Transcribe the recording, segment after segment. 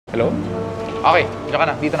Hello? Okay, diyan ka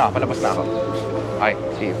na. Dito na ako. Palabas na ako. Okay,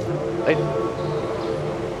 see you. Ay.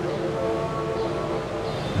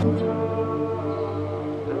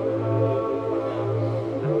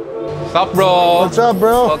 What's up, bro? What's up,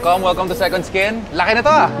 bro? Welcome to Second Skin. Laki na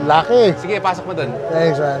to ah. Laki. Sige, pasok mo dun.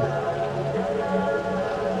 Thanks, man.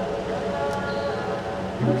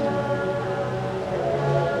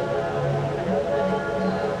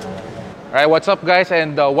 Alright, what's up guys,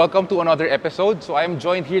 and welcome to another episode. So I'm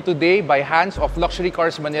joined here today by Hans of Luxury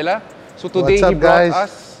Cars Manila. So today What's up, he brought guys?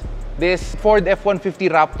 us this Ford F-150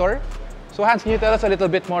 Raptor. So Hans, can you tell us a little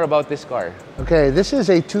bit more about this car? Okay, this is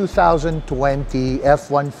a 2020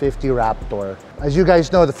 F-150 Raptor. As you guys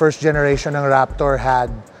know, the first generation ng Raptor had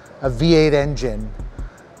a V8 engine.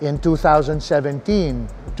 In 2017,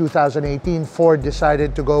 2018, Ford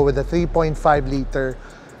decided to go with a 3.5-liter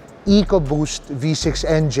EcoBoost V6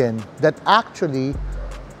 engine that actually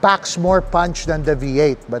packs more punch than the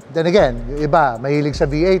V8. But then again, yung iba, mahilig sa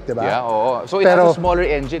V8, diba? Yeah, oo. So it has a smaller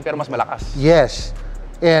engine pero mas malakas. Yes.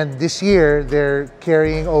 And this year, they're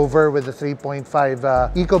carrying over with the 3.5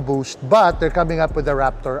 EcoBoost, but they're coming up with the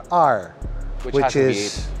Raptor R, which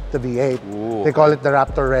is the V8. Ooh. They call it the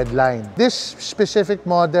Raptor Red Line. This specific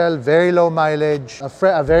model, very low mileage.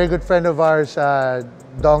 A very good friend of ours,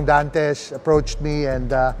 Dingdong Dantes, approached me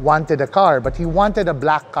and wanted a car, but he wanted a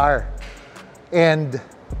black car. And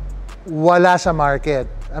wala sa market.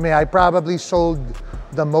 I mean, I probably sold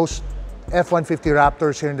the most F-150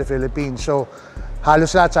 Raptors here in the Philippines. So,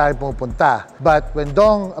 halos lahat sa akin pumupunta. But when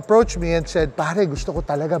Dong approached me and said, pare, gusto ko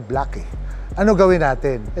talaga black eh. Ano gawin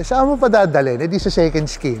natin? Eh, saan mo pa dadalhin? Eh, di sa Second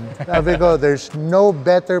Skin. Sabi ko, there's no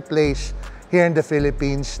better place here in the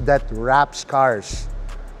Philippines that wraps cars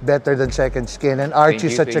better than Second Skin. And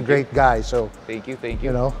Archie's such a great guy. So, Thank you.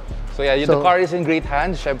 you know. So yeah, the car is in great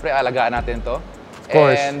hands. Siyempre, alagaan natin to. Of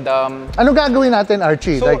course. And ano gagawin natin,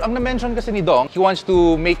 Archie? so, ang na-mention kasi ni Dong, he wants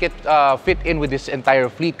to make it fit in with this entire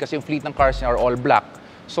fleet kasi yung fleet ng cars niya are all black.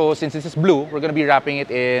 So, since this is blue, we're gonna be wrapping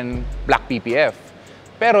it in black PPF.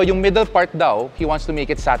 Pero yung middle part daw, he wants to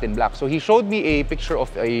make it satin black. So, he showed me a picture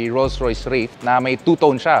of a Rolls-Royce Wraith na may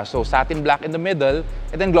two-tone siya. So, satin black in the middle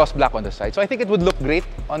and then gloss black on the side. So, I think it would look great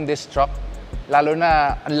on this truck. Lalo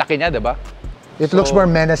na ang laki niya, diba? It looks more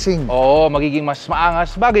menacing. Oo, magiging mas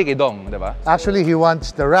maangas. Bagay kay Dong, diba? Actually, he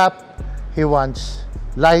wants the wrap, he wants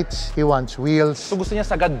lights, he wants wheels. So, gusto niya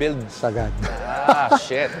sagad build. Sagad. Ah,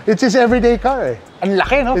 shit. It's his everyday car eh. Ang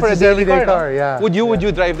laki, no? For a It's his daily everyday car, car, no? yeah. Would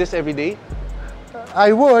you drive this every day?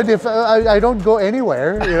 I would if I don't go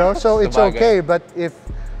anywhere, you know, so it's okay. But if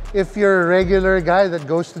you're a regular guy that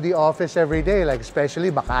goes to the office every day, like especially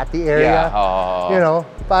Makati area, you know,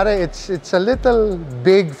 pare, it's a little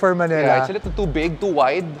big for Manila. Yeah, it's a little too big, too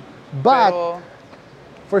wide. But pero,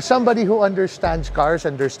 for somebody who understands cars,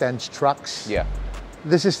 understands trucks, yeah.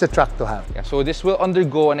 this is the truck to have. Yeah, so this will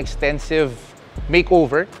undergo an extensive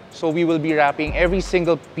makeover. So we will be wrapping every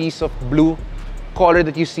single piece of blue color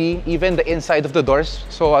that you see, even the inside of the doors.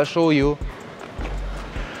 So I'll show you.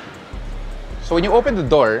 So when you open the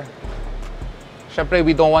door, syempre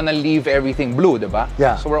we don't want to leave everything blue, diba?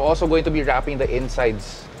 Yeah. So we're also going to be wrapping the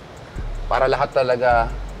insides para lahat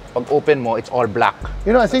talaga pag open mo, it's all black.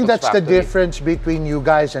 You know, I think that's the factory. difference between you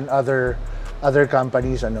guys and other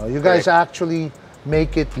companies. You guys actually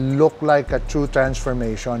make it look like a true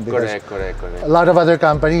transformation. Correct. A lot of other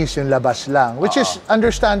companies, yung labas lang, which is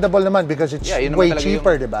understandable naman because it's way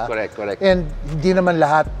cheaper, diba? Correct. And hindi naman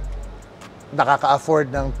lahat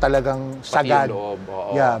nakaka-afford ng talagang sagad.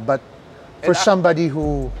 Yeah, but for somebody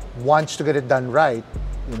who wants to get it done right,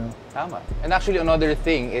 you know. Tama. And actually, another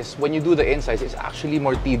thing is when you do the insides, it's actually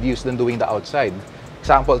more tedious than doing the outside.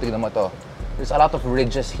 Example, tignan mo to. There's a lot of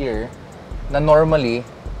ridges here na normally,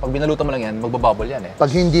 pag binalutan mo lang yan, magbabubble yan eh. Pag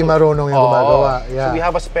hindi marunong yung gumagawa. Yeah. So we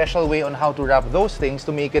have a special way on how to wrap those things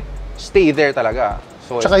to make it stay there talaga.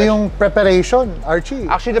 So tsaka yung preparation, Archie.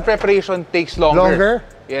 Actually, the preparation takes longer. Longer?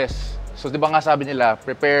 Yes. So di ba nga sabi nila,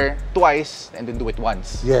 prepare twice and then do it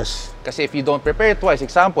once. Yes. Kasi if you don't prepare twice,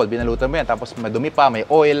 example, binalutan mo yan, tapos madumi pa, may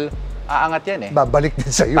oil, aangat yan eh. Babalik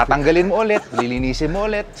din sa'yo. Tatanggalin mo ulit, lilinisin mo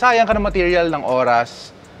ulit. Sayang ka ng material, ng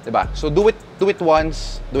oras. Diba? So do it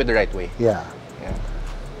once, do it the right way. Yeah.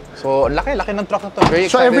 So laki ng truck na to. Very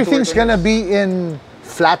so excited everything's gonna be in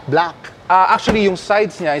flat black? Actually, yung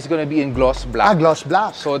sides niya is gonna be in gloss black. Gloss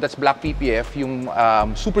black. So that's black PPF, yung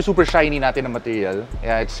super shiny natin na material.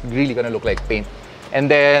 Yeah, it's really gonna look like paint. And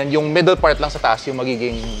then yung middle part lang sa taas, yung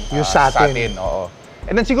magiging yung satin. Oo.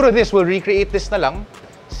 And then siguro we'll recreate this na lang.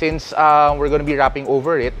 Since we're gonna be wrapping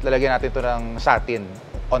over it, lalagyan natin to ng satin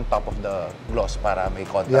on top of the gloss para may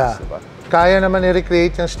contrast, diba? Kaya naman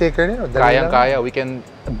i-recreate yung sticker niyo. Kaya. We can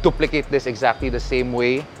duplicate this exactly the same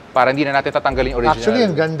way Para hindi na natin tatanggalin yung original. Actually,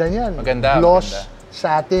 ang ganda niyan. Maganda. Gloss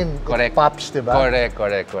satin. Correct. It pops, diba?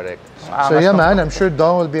 Correct. So yeah, man, I'm sure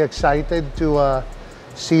Dong will be excited to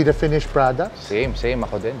see the finished product. Same.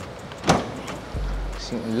 Ako din.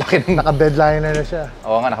 Laki ng... Naka-bedliner na siya.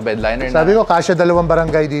 Oo nga, naka-bedliner na. Sabi ko, kasya 2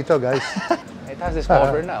 barangay dito, guys. It has this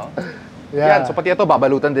cover now. Yeah. Yan, so pati ito,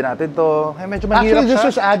 babalutan din natin to. Ay, medyo mahirap Actually, this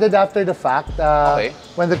siya. was added after the fact. Okay.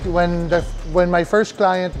 When my first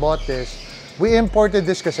client bought this, we imported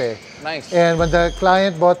this kasi. Nice. And when the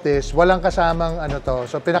client bought this, walang kasamang ano to.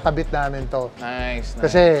 So pinakabit namin to. Nice.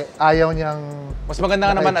 Kasi ayaw niyang... Mas maganda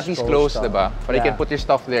nga naman at least close, to. diba? Para you can put your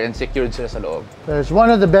stuff there and secured sila sa loob. It's one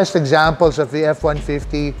of the best examples of the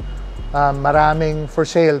F-150. Maraming for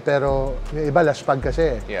sale, pero yung iba laspag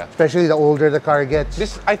kasi. Yeah. Especially the older the car gets.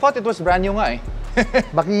 This, I thought it was brand new nga eh.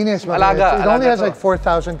 Makinis. Alaga. It only has to. like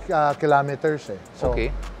 4,000 kilometers eh. So,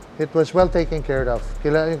 okay. it was well taken care of.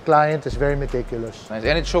 Yung client is very meticulous. Nice.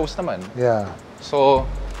 And it shows naman. Yeah. So,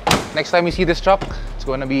 next time you see this truck, it's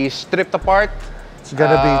gonna be stripped apart. It's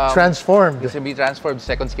gonna be transformed. It's gonna be transformed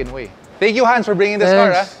second skin way. Thank you, Hans, for bringing this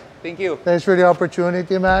car. Huh? Thank you. Thanks for the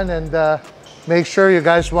opportunity, man. And make sure you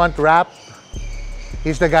guys want wrap.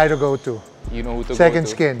 He's the guy to go to. You know who to Second go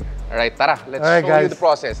to. skin. All right, tara. Let's show guys. you the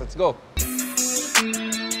process. Let's go.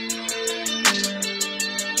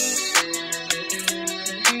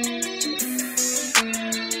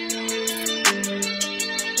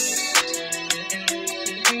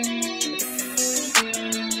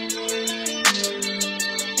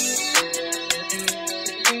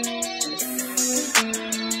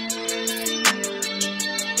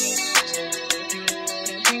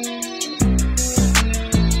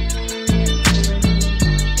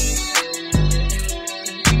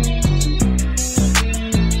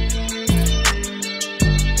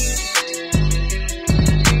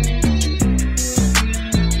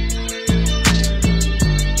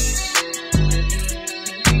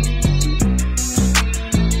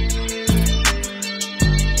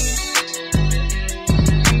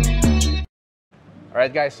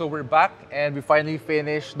 Alright guys, so we're back and we finally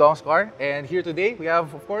finished Dong's car. And here today, we have,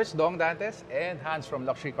 of course, Dingdong Dantes and Hans from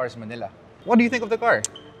Luxury Cars Manila. What do you think of the car?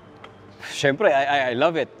 Siyempre, I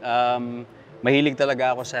love it. Mahilig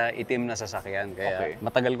talaga ako sa itim na sasakyan. Kaya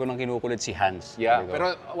matagal ko nang kinukulit si Hans. Yeah,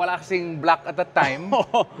 pero wala kasing black at that time.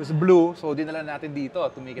 It was blue, so dinala natin dito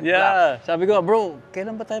to make it black. Sabi ko, bro,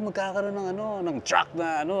 kailan ba tayo magkakaroon ng truck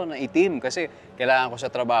na na itim? Kasi kailangan ko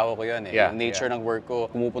sa trabaho ko yun eh. Yung nature ng work ko,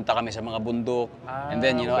 pumupunta kami sa mga bundok. And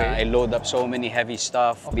then, I load up so many heavy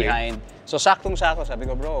stuff behind. So, saktong-sakto. Sabi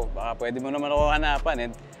ko, bro, baka pwede mo naman ako hanapan.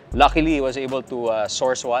 And luckily, I was able to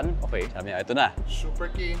source one. Okay. Sabi niya, ito na. Super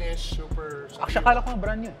kinis, super... Actually, akala ko nga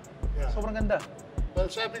brand new. Yeah. Sobrang ganda. Well,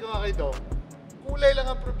 sabi ko nga kay Dong, kulay lang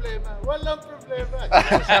ang problema. Walang problema.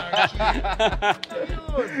 Sa Archie.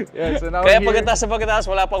 Ayun. Yeah, so now Kaya pagkatapos,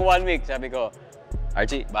 wala pang 1 week. Sabi ko,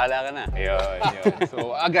 Archie, bahala ka na. Ayun.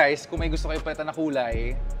 So, guys, kung may gusto kayo palitan na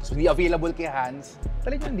kulay, so hindi available kay Hans,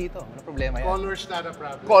 talid nyo dito. Ano problema yan? Color's not a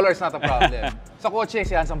problem. Color's not a problem. Sa kotse,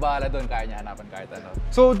 si Hans ang bahala doon. Kaya niya hanapan kahit ano.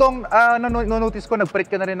 So, Dong, no-notice ko, nagpalit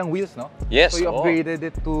ka na rin ng wheels, no? Yes. So, you upgraded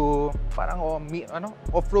it to parang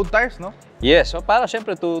off-road tires, no? Yes. So, para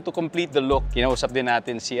syempre, to complete the look, kinausap din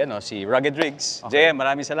natin si Rugged Rigs. JM,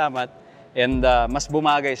 maraming salamat. And mas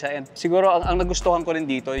bumagay siya. And siguro, ang nagustuhan ko rin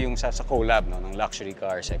dito yung sa collab ng luxury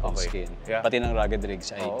car, second skin. Yeah. Pati ng Rugged Rigs.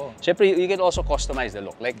 Syempre, you can also customize the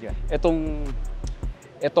look. Like,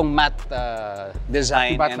 itong matte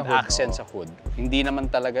design and accent sa hood. Hindi naman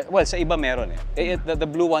talaga, well, sa iba meron eh. The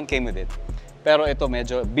blue one came with it. Pero ito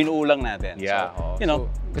medyo binuulang natin. Yeah. So,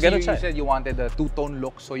 you said you wanted a two-tone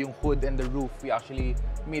look, so yung hood and the roof, we actually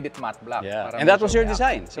made it matte black. Yeah. And that was your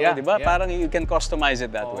design. So, di ba? Parang you can customize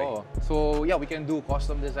it that way. So, yeah, we can do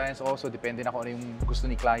custom designs also, depende na kung ano yung gusto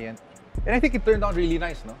ni client. And I think it turned out really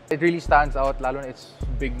nice, no? It really stands out, lalo na it's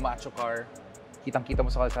big macho car. Kitang-kita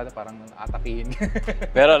mo sa kalsada, parang atakihin.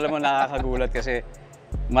 Pero alam mo, nakakagulat kasi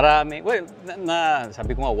marami, well,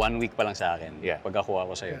 sabi ko nga, 1 week pa lang sa akin. Pagkakuha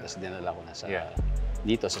ko sa'yo, tapos dinala ko na sa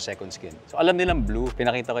dito sa second skin. So alam nilang blue,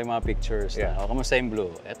 pinakita ko yung mga pictures na, kamusta yung blue?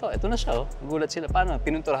 Ito na siya, Nagulat sila, paano?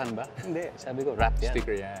 Pinunturahan ba? Hindi, sabi ko, wrap yan.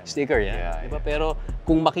 Sticker yan. Diba? Pero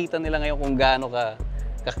kung makita nila ngayon kung gaano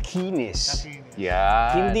kakinis.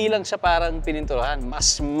 Hindi lang siya parang pininturahan,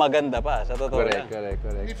 mas maganda pa, sa totoo lang. Correct.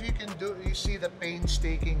 If you see the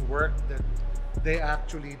painstaking work that they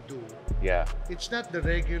actually do. It's not the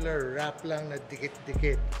regular wrap lang na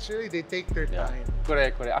dikit-dikit. Actually, they take their time.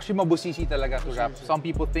 Correct. Actually, mabusisi talaga to wrap. Some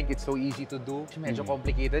people think it's so easy to do. Medyo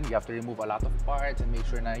complicated. You have to remove a lot of parts and make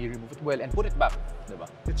sure na you remove it well and put it back. Diba?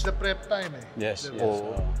 It's the prep time eh. Yes.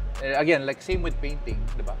 Again, like same with painting,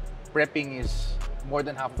 diba? Prepping is more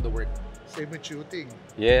than half of the work. Same with shooting.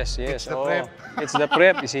 Yes, yes. It's the prep. It's the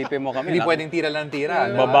prep. Isipin mo kami. Hindi pwedeng tira lang tira.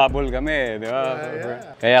 Bababol kami, di ba?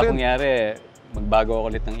 Yeah. Kaya kunyari, magbago ako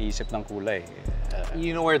ulit ng isip ng kulay.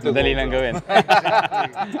 You know where to Madali go. lang gawin.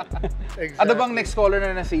 Exactly. Ano bang next color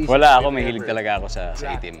na nasa isip? Wala ako, may hilig talaga ako sa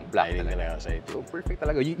itim. Black Mahilig talaga. talaga ako sa itim. So perfect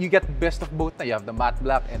talaga. You get best of both na. You have the matte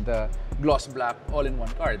black and the gloss black all in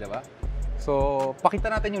one car, di ba? So, pakita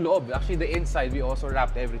natin yung loob. Actually, the inside, we also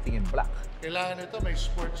wrapped everything in black. Kailangan ito, may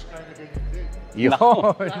sports car na ganyan din. Yun!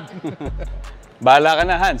 Bahala ka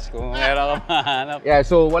na, Hans, kung meron ka mahanap. Yeah,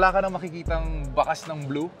 so wala ka nang makikitang bakas ng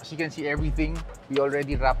blue. As you can see, everything, we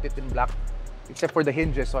already wrapped it in black. Except for the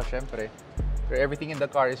hinges, so syempre. So everything in the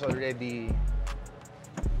car is already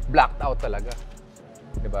blacked out talaga.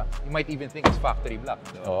 Diba? You might even think it's factory black.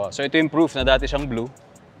 Diba? Oh, so ito yung proof na dati siyang blue.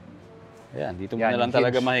 Ayan, dito mo Yan, na lang yung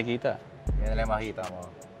talaga hinge. makikita. Yan na lang makikita mo.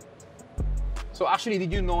 So actually,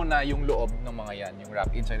 did you know na yung loob ng mga yan, yung wrap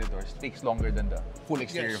inside the doors, takes longer than the full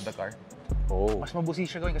exterior of the car? Oh. Mas mabusi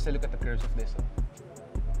siya gawin kasi look at the curves of this. Oh.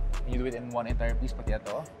 You do it in one entire piece, pati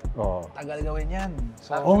ito. Oh. Tagal gawin yan.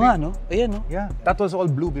 So, Oo nga, no? Ayan, no? Yeah, that was all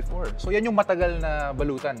blue before. So yan yung matagal na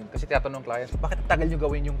balutan. Kasi tinatanong ng clients, bakit tagal nyo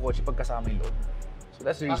gawin yung kotse pagkasama yung loob? So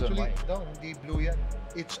that's the reason Actually, why. no, hindi blue yan.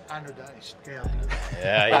 It's anodized. Kaya blue.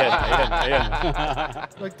 Yeah, ayan.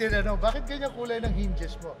 Pag tinanong, bakit ganyan kulay ng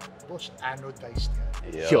hinges mo? Boss, anodized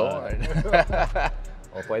yan. Yun.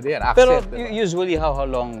 O pwede yan, Pero accent. Diba? usually, how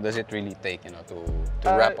long does it really take, you know, to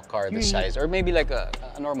wrap a car this size? Or maybe like a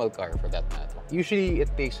normal car for that matter? Usually,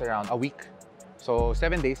 it takes around a week. So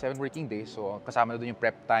 7 days, 7 working days. So kasama na doon yung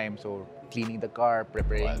prep time. So cleaning the car,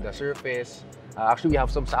 preparing the surface. Actually, we have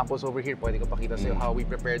some samples over here. Pwede ko pakita sa'yo how we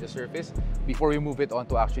prepare the surface before we move it on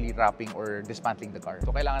to actually wrapping or dismantling the car. So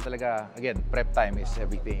kailangan talaga, again, prep time is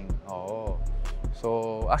everything. Oo.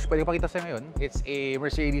 So actually, pwede ko pakita sa'yo ngayon. It's a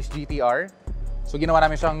Mercedes GTR. So ginawa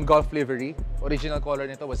namin siyang Golf livery. Original color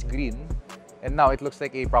nito was green. And now it looks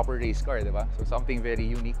like a proper race car, di ba? So something very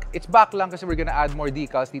unique. It's back lang kasi we're gonna add more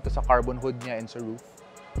decals dito sa carbon hood niya and sa roof.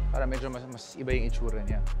 Para medyo mas iba yung itsura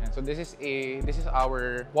niya. And so this is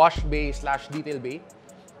our wash bay / detail bay.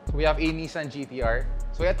 So we have a Nissan GTR.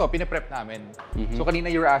 So ito, pinaprep namin. So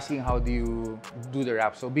kanina you were asking how do you do the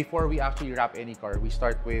wrap. So before we actually wrap any car, we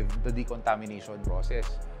start with the decontamination process.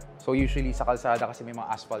 So usually sa kalsada kasi may mga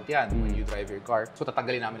asphalt yan when you drive your car. So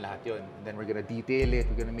tatanggalin namin lahat yun. And then we're gonna detail it.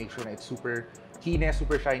 We're gonna make sure na it's super kinis,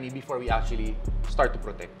 super shiny before we actually start to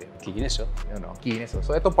protect it. Kinis, oh. Yun o, kinis o.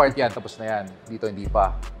 So itong part yan, tapos na yan. Dito hindi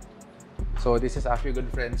pa. So this is actually a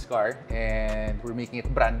good friend's car and we're making it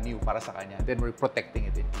brand new para sa kanya. Then we're protecting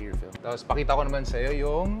it in clear film. Tapos pakita ko naman sa'yo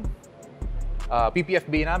yung PPF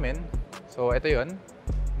bay namin. So ito yun.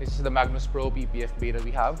 This is the Magnus Pro PPF bay that we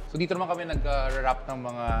have. So dito naman kami nag-wrap ng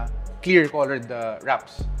mga clear colored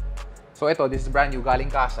wraps. So ito, this is brand new, galing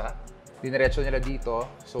kasa. Diniretso nila dito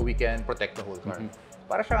so we can protect the whole car.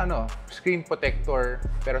 Para siyang screen protector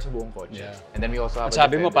pero sa buong kotse. Yeah. And then we also have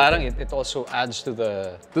Sabi mo parang it also adds to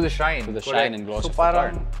the shine. To the shine and gloss so of the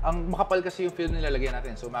parang, car. ang makapal kasi yung film nilalagay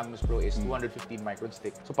natin. So Magnus Pro is 215 micron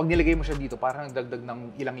thick. So pag nilagay mo siya dito, parang dagdag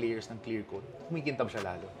ng ilang layers ng clear coat. Kumikintab siya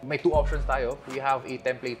lalo. May two options tayo. We have a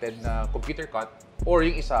templated na computer cut or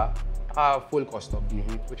yung isa, full custom,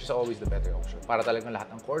 which is always the better option. Para talagang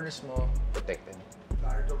lahat ng corners mo protected.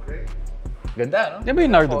 Nardo gray. Ganda, no? Di ba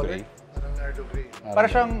yung Nardo Gray? Anong Nardo gray? Para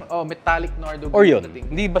siyang metallic Nardo Gray. Or yun,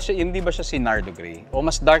 dating. hindi ba siya si Nardo Gray? O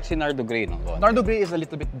mas dark si Nardo Gray, no? Nardo Gray is a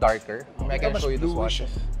little bit darker. I can show you the swatch.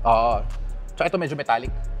 Oo. Tsaka ito medyo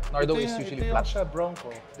metallic. Nardo is usually ito flat. yung sa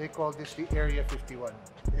Bronco, they call this the Area 51.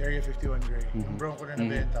 Area 51 gray. Yung Bronco na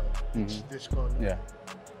nabenta ko. It's this color. Yeah.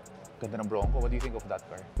 Ganda ng Bronco. What do you think of that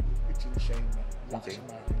car? It's insane, man. Lakas Insane.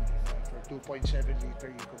 ng makina. For 2.7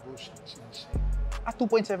 liter EcoBoost, it's insane.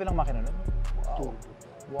 2.7 lang makina nun? Turbo.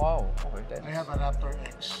 Wow. Okay, I have a Raptor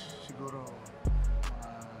X. Siguro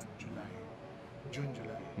June,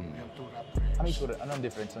 July. I have two Raptor X. Ano yung anong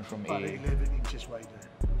difference nun from Para a... 11 inches wider.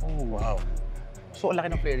 Oh, wow. So, ang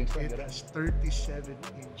laki ng flaring It side. has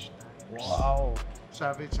 37-inch tires. Wow.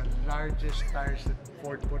 Sabi, it's the largest tires that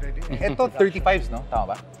Ford put in. Ito, 35s, no?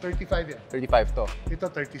 Tama ba? 35 yan. 35 to. Ito,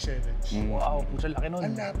 37s. Wow, pusa laki nun.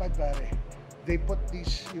 Ang lapad, pare. They put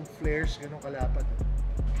these, yung flares, ganun kalapad.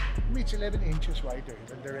 I mean, it's 11 inches wider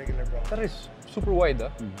than the regular Bronco. That is super wide,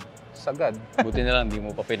 ah. Sagad. Buti na lang, hindi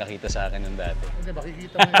mo pa pinakita sa akin yung dati. Hindi,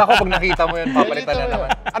 makikita mo yun. Ako, pag nakita mo yun, papalitan na Nakita mo naman.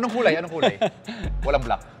 Anong kulay? Anong kulay? Walang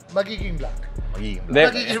black. Magiging black. Magiging black. Hindi,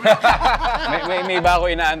 Magiging black. may iba ako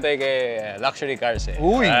inaantay kay luxury cars eh.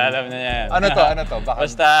 Uy! Alam na yan. Ano to? Ano to? Baka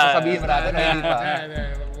Basta... sasabihin mo natin na hindi pa.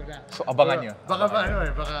 So, abangan nyo. Baka ba,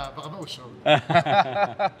 baka mausog.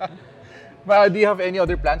 Do you have any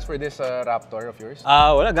other plans for this Raptor of yours?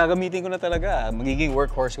 Wala, gagamitin ko na talaga. Magiging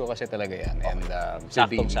workhorse ko kasi talaga yan. And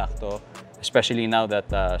saktong-sakto. Especially now that,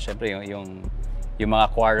 syempre, yung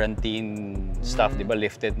mga quarantine stuff, di ba,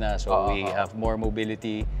 lifted na. So we have more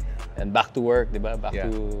mobility and back to work, di ba?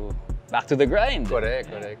 Back to the grind.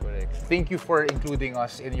 Correct. Thank you for including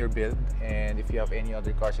us in your build. And if you have any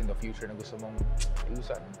other cars in the future na gusto mong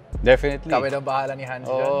iusan, definitely. Kami na bahala ni Hans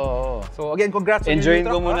dyan. So again, congrats on Enjoyin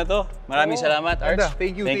your new ko truck, muna to. Maraming salamat, Arch.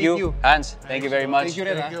 Thank you. Hans, thank you very much. Thank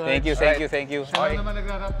you rin, Thank you. Siya naman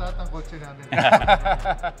nagra-wrap lahat ng kotse namin.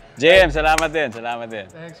 JM, salamat din.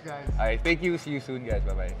 Thanks, guys. Alright, thank you. See you soon, guys.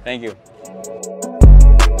 Bye-bye. Thank you.